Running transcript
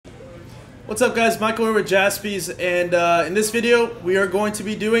What's up, guys? Michael here with Jaspys, and in this video we are going to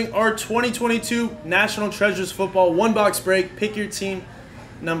be doing our 2022 National Treasures Football one box break. Pick your team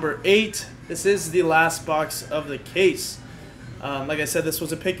number 8. This is the last box of the case. Like I said, this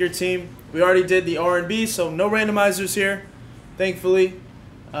was a pick your team. We already did the R&B, so no randomizers here, thankfully.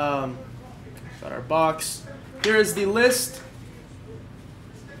 Got our box. Here is the list.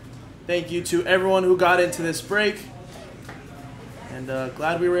 Thank you to everyone who got into this break. And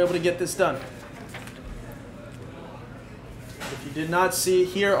glad we were able to get this done. If you did not see,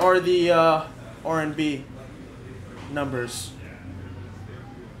 here are the R&B numbers.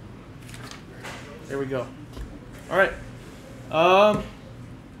 There we go. All right.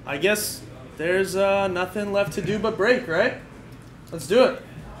 I guess there's nothing left to do but break, right? Let's do it.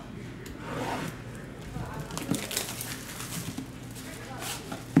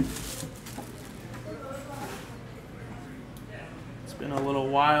 Been a little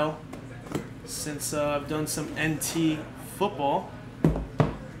while since I've done some NT football.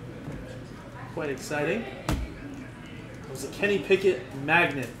 Quite exciting. It was a Kenny Pickett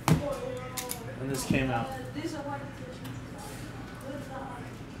magnet when this came out.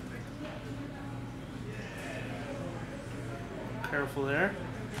 Careful there.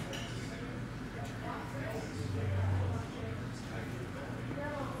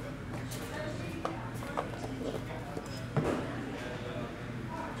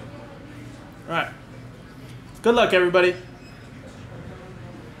 All right. Good luck, everybody.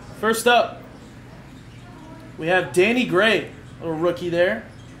 First up, we have Danny Gray, little rookie there,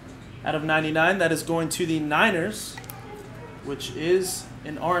 out of 99. That is going to the Niners, which is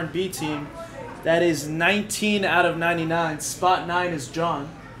an R&B team. That is 19 out of 99. Spot 9 is John.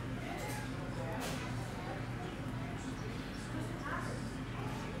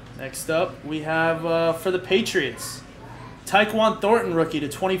 Next up, we have for the Patriots, Tyquan Thornton, rookie to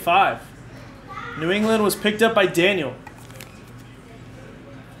 25. New England was picked up by Daniel.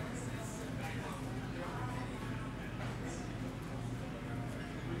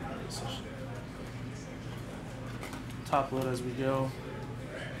 Top load as we go.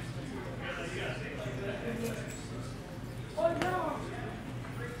 All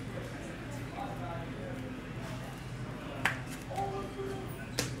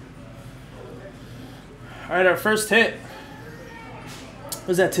right, our first hit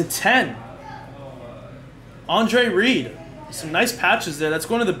was that to 10. Andre Reed. Some nice patches there. That's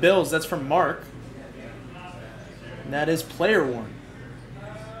going to the Bills. That's from Mark. And that is player worn.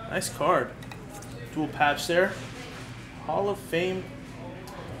 Nice card. Dual patch there. Hall of Fame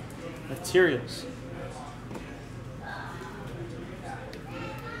materials.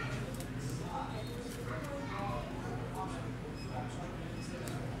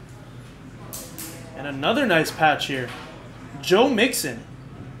 And another nice patch here. Joe Mixon.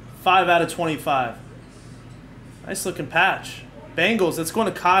 5 out of 25. Nice looking patch. Bengals, that's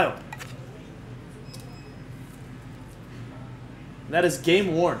going to Kyle. That is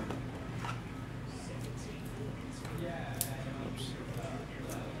game worn. Oops.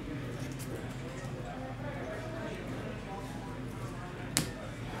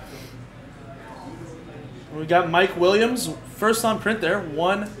 We got Mike Williams, first on print there,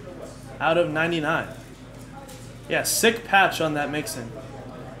 1 out of 99. Yeah, sick patch on that Mixon.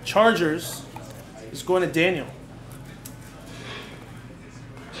 Chargers is going to Daniel.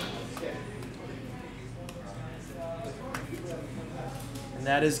 And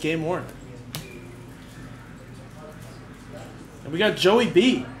that is game worn. And we got Joey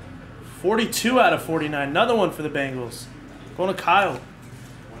B. 42 out of 49. Another one for the Bengals. Going to Kyle.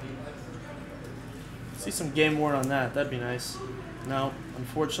 See some game worn on that. That'd be nice. No,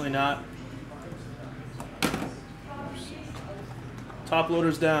 unfortunately not. Top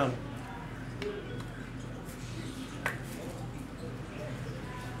loader's down.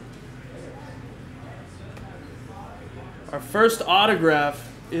 Our first autograph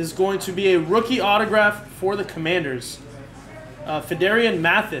is going to be a rookie autograph for the Commanders. Fedarian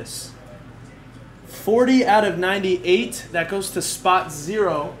Mathis. 40 out of 98. That goes to spot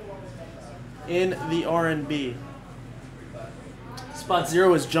 0 in the R&B. Spot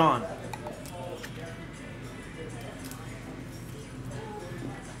 0 is John.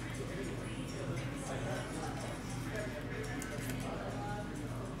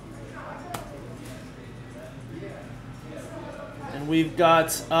 We've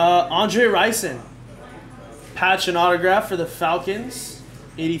got Andre Rison, patch and autograph for the Falcons,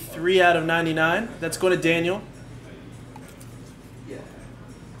 83 out of 99. That's going to Daniel.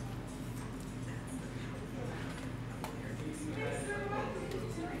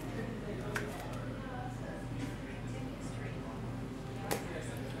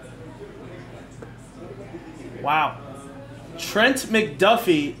 Wow. Trent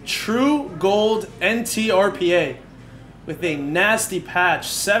McDuffie, True Gold NT RPA with a nasty patch.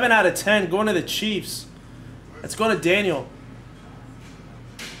 7 out of 10 going to the Chiefs. Let's go to Daniel.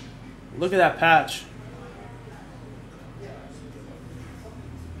 Look at that patch.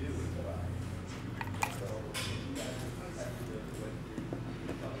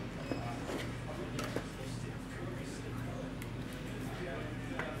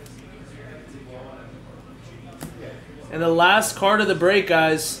 And the last card of the break,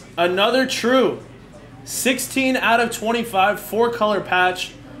 guys. Another True. 16 out of 25, 4-color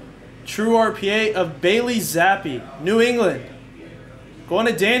patch. True RPA of Bailey Zappi, New England. Going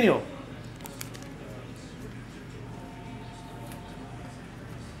to Daniel.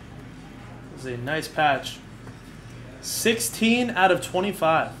 This is a nice patch. 16 out of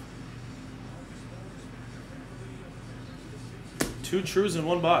 25. 2 Trues in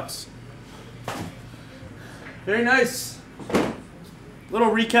 1 box. Very nice.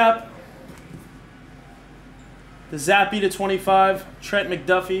 Little recap. The Zappy to 25. Trent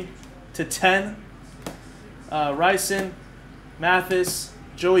McDuffie to 10. Ryson, Mathis,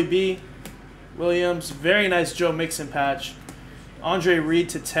 Joey B, Williams. Very nice Joe Mixon patch. Andre Reed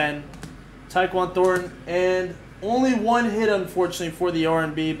to 10. Tyquan Thornton. And only 1 hit, unfortunately, for the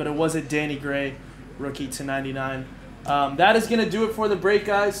R&B, but it was a Danny Gray rookie to 99. That is going to do it for the break,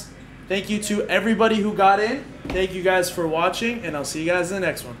 guys. Thank you to everybody who got in. Thank you guys for watching, and I'll see you guys in the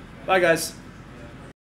next one. Bye, guys.